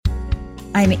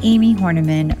I'm Amy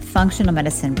Horniman, functional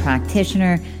medicine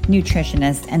practitioner,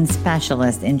 nutritionist, and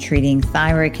specialist in treating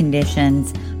thyroid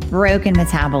conditions, broken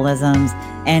metabolisms,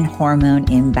 and hormone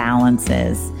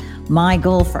imbalances. My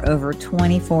goal for over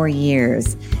 24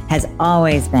 years has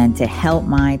always been to help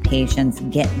my patients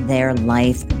get their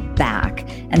life back.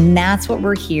 And that's what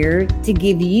we're here to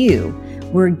give you.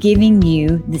 We're giving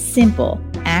you the simple,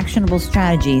 actionable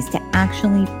strategies to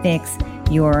actually fix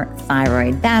your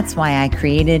thyroid. That's why I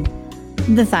created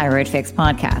the Thyroid Fix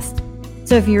podcast.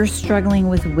 So if you're struggling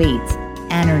with weight,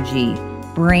 energy,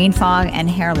 brain fog, and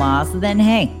hair loss, then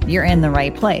hey, you're in the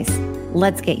right place.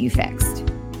 Let's get you fixed.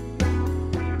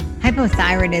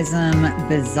 Hypothyroidism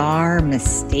bizarre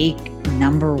mistake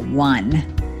number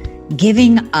 1.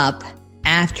 Giving up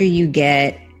after you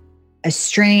get a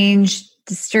strange,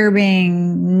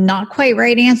 disturbing, not quite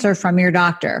right answer from your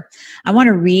doctor. I want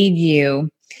to read you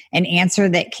an answer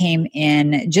that came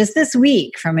in just this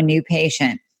week from a new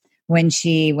patient when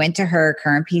she went to her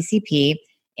current PCP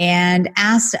and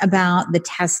asked about the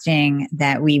testing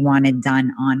that we wanted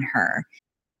done on her.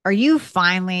 Are you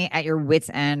finally at your wit's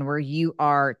end where you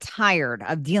are tired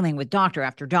of dealing with doctor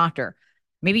after doctor?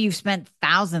 Maybe you've spent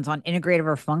thousands on integrative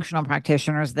or functional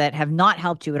practitioners that have not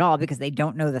helped you at all because they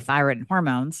don't know the thyroid and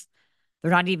hormones.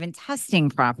 They're not even testing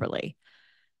properly.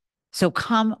 So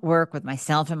come work with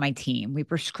myself and my team. We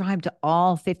prescribe to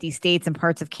all 50 states and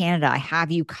parts of Canada. I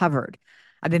have you covered.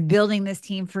 I've been building this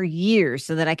team for years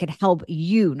so that I could help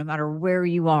you no matter where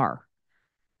you are.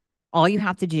 All you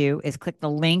have to do is click the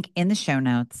link in the show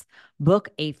notes, book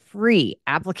a free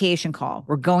application call.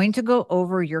 We're going to go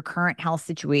over your current health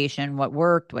situation, what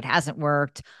worked, what hasn't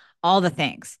worked, all the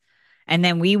things. And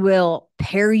then we will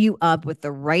pair you up with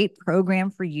the right program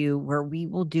for you where we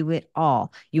will do it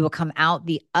all. You will come out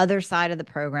the other side of the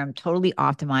program, totally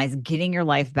optimized, getting your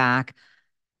life back.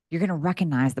 You're going to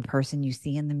recognize the person you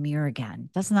see in the mirror again.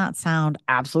 Doesn't that sound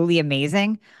absolutely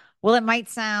amazing? Well, it might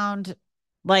sound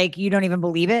like you don't even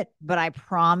believe it, but I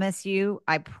promise you,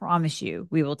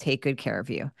 we will take good care of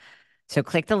you. So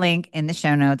click the link in the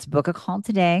show notes, book a call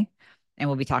today, and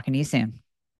we'll be talking to you soon.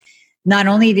 Not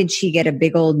only did she get a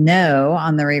big old no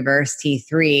on the reverse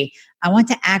T3, I want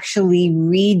to actually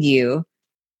read you.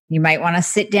 You might want to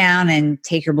sit down and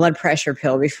take your blood pressure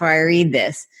pill before I read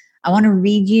this. I want to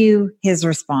read you his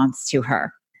response to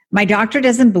her. My doctor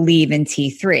doesn't believe in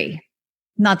T3.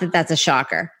 Not that that's a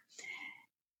shocker.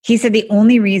 He said the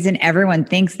only reason everyone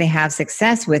thinks they have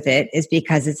success with it is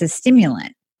because it's a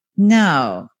stimulant.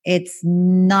 No, it's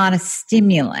not a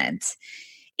stimulant.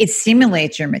 It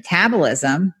stimulates your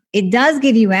metabolism. It does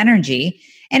give you energy,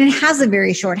 and it has a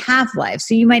very short half-life.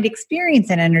 So you might experience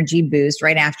an energy boost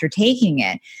right after taking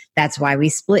it. That's why we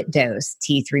split dose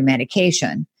T3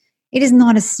 medication. It is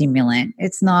not a stimulant.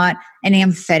 It's not an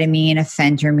amphetamine, a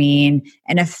phentermine,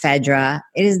 an ephedra.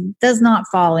 Does not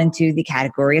fall into the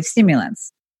category of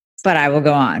stimulants. But I will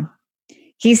go on.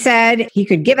 He said he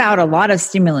could give out a lot of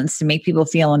stimulants to make people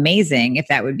feel amazing if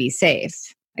that would be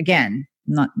safe. Again,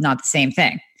 not the same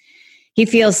thing. He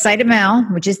feels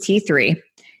cytomel, which is T3,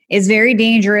 is very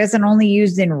dangerous and only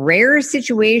used in rare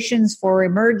situations for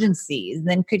emergencies.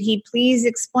 Then could he please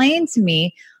explain to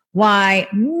me why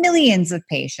millions of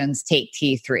patients take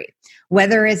T3,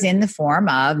 whether it's in the form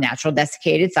of natural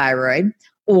desiccated thyroid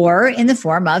or in the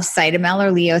form of cytomel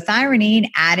or liothyronine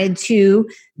added to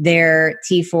their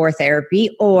T4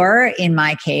 therapy, or in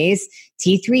my case,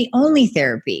 T3 only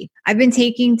therapy. I've been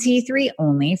taking T3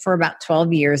 only for about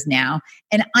 12 years now,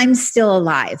 and I'm still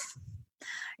alive.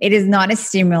 It is not a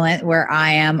stimulant where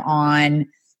I am on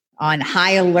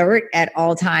high alert at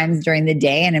all times during the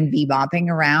day and am bebopping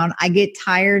around. I get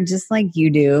tired just like you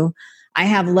do. I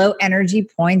have low energy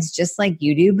points just like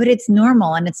you do, but it's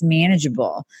normal and it's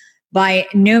manageable. By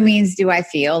no means do I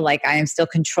feel like I am still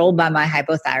controlled by my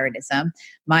hypothyroidism.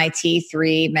 My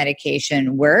T3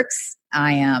 medication works.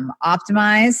 I am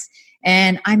optimized,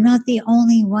 and I'm not the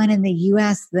only one in the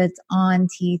US that's on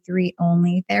T3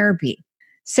 only therapy.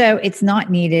 So it's not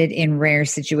needed in rare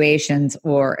situations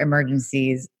or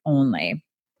emergencies only.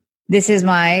 This is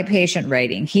my patient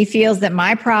writing. He feels that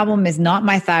my problem is not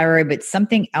my thyroid, but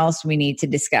something else we need to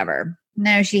discover.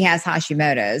 No, she has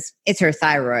Hashimoto's. It's her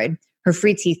thyroid. Her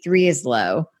free T3 is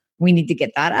low. We need to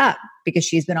get that up because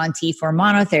she's been on T4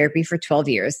 monotherapy for 12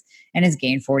 years and has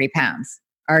gained 40 pounds.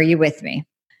 Are you with me?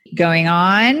 Going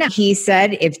on, he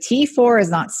said, if T4 is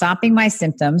not stopping my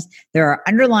symptoms, there are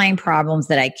underlying problems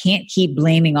that I can't keep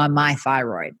blaming on my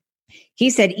thyroid. He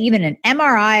said, even an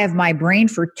MRI of my brain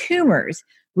for tumors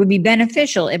would be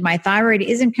beneficial if my thyroid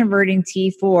isn't converting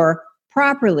T4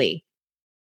 properly.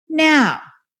 Now,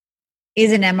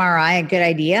 is an MRI a good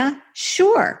idea?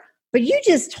 Sure. But you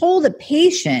just told a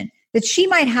patient that she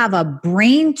might have a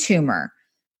brain tumor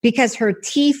because her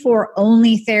T4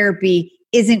 only therapy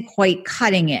isn't quite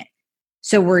cutting it.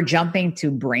 So we're jumping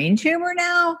to brain tumor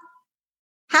now?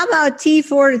 How about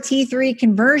T4 to T3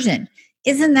 conversion?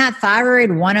 Isn't that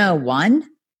thyroid 101?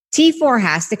 T4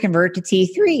 has to convert to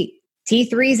T3.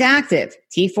 T3 is active.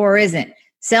 T4 isn't.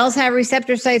 Cells have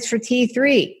receptor sites for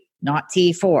T3, not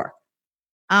T4.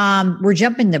 We're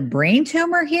jumping to brain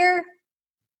tumor here?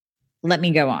 Let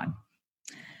me go on.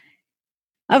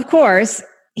 Of course,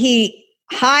 he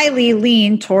highly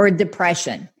leaned toward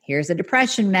depression. Here's a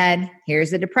depression med.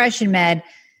 Here's a depression med.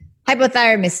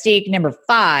 Hypothyroid mistake number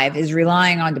 5 is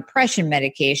relying on depression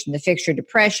medication to fix your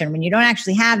depression. When you don't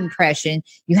actually have depression,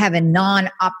 you have a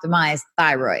non-optimized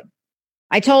thyroid.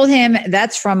 I told him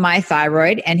that's from my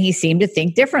thyroid, and he seemed to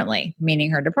think differently,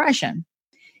 meaning her depression.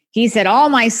 He said, all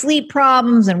my sleep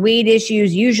problems and weight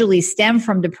issues usually stem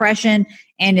from depression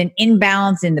and an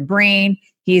imbalance in the brain.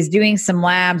 He is doing some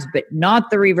labs, but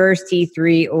not the reverse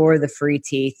T3 or the free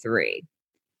T3.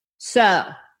 So,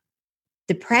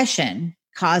 depression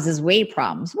causes weight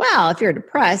problems. Well, if you're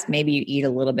depressed, maybe you eat a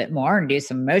little bit more and do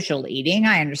some emotional eating.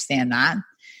 I understand that.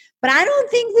 But I don't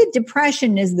think that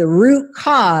depression is the root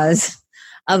cause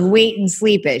of weight and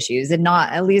sleep issues, and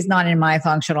not, at least not in my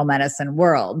functional medicine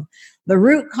world. The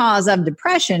root cause of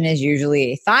depression is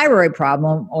usually a thyroid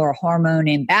problem or a hormone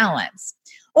imbalance,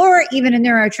 or even a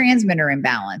neurotransmitter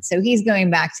imbalance. So he's going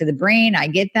back to the brain. I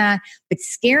get that. But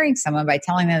scaring someone by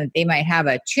telling them that they might have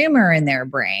a tumor in their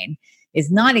brain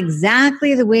is not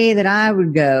exactly the way that I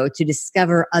would go to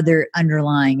discover other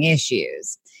underlying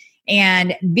issues.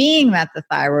 And being that the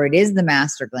thyroid is the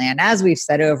master gland, as we've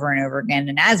said over and over again,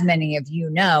 and as many of you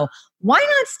know, why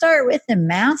not start with the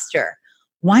master?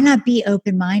 Why not be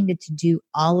open-minded to do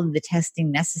all of the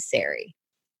testing necessary?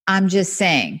 I'm just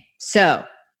saying. So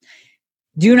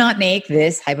do not make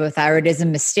this hypothyroidism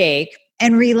mistake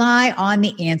and rely on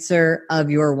the answer of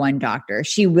your one doctor.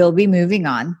 She will be moving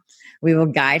on. We will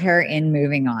guide her in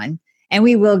moving on, and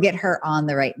we will get her on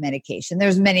the right medication.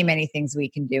 There's many, many things we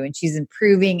can do, and she's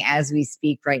improving as we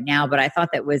speak right now. But I thought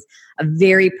that was a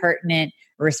very pertinent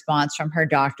response from her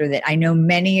doctor, that I know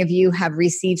many of you have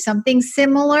received something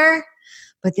similar,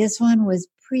 but this one was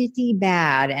pretty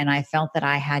bad. And I felt that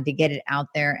I had to get it out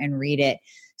there and read it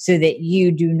so that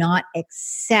you do not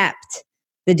accept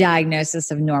the diagnosis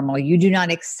of normal. You do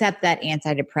not accept that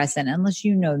antidepressant unless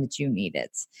you know that you need it.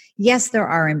 Yes, there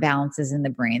are imbalances in the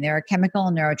brain. There are chemical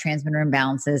and neurotransmitter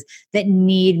imbalances that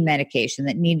need medication,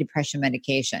 that need depression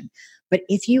medication. But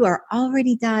if you are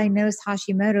already diagnosed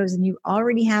Hashimoto's and you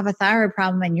already have a thyroid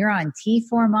problem and you're on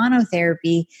T4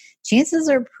 monotherapy, chances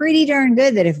are pretty darn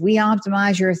good that if we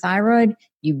optimize your thyroid,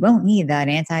 you won't need that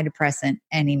antidepressant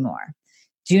anymore.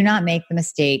 Do not make the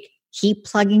mistake. Keep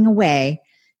plugging away.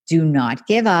 Do not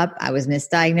give up. I was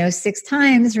misdiagnosed 6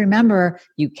 times. Remember,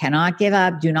 you cannot give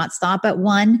up. Do not stop at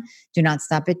 1. Do not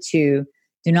stop at 2.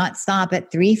 Do not stop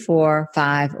at 3, 4,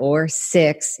 5, or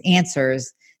 6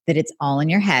 answers that it's all in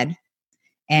your head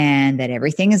and that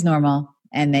everything is normal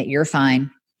and that you're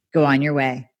fine. Go on your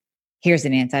way. Here's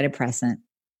an antidepressant.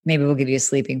 Maybe we'll give you a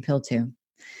sleeping pill too.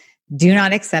 Do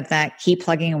not accept that. Keep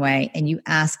plugging away, and you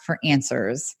ask for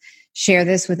answers. Share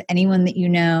this with anyone that you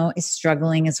know is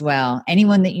struggling as well.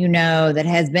 Anyone that you know that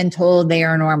has been told they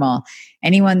are normal.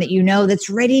 Anyone that you know that's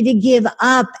ready to give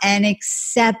up and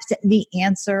accept the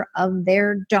answer of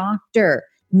their doctor.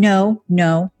 No,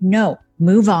 no, no.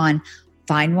 Move on.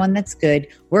 Find one that's good.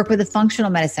 Work with a functional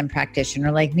medicine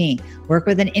practitioner like me. Work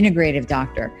with an integrative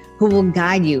doctor who will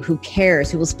guide you, who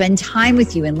cares, who will spend time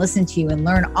with you and listen to you and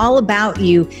learn all about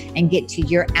you and get to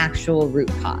your actual root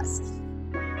cause.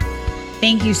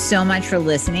 Thank you so much for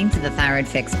listening to the Thyroid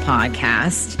Fix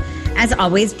podcast. As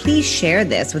always, please share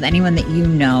this with anyone that you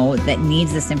know that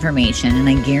needs this information. And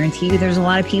I guarantee you there's a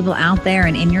lot of people out there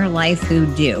and in your life who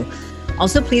do.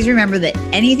 Also, please remember that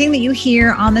anything that you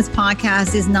hear on this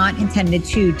podcast is not intended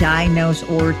to diagnose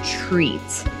or treat.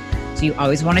 So you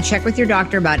always want to check with your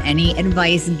doctor about any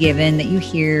advice given that you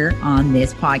hear on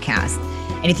this podcast.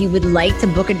 And if you would like to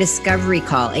book a discovery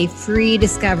call, a free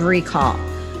discovery call,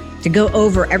 to go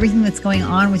over everything that's going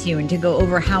on with you and to go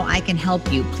over how I can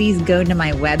help you, please go to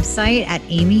my website at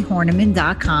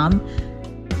amyhornaman.com.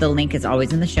 The link is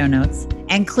always in the show notes.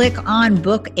 And click on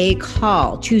book a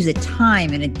call. Choose a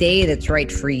time and a day that's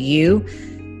right for you.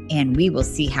 And we will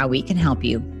see how we can help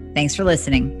you. Thanks for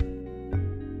listening.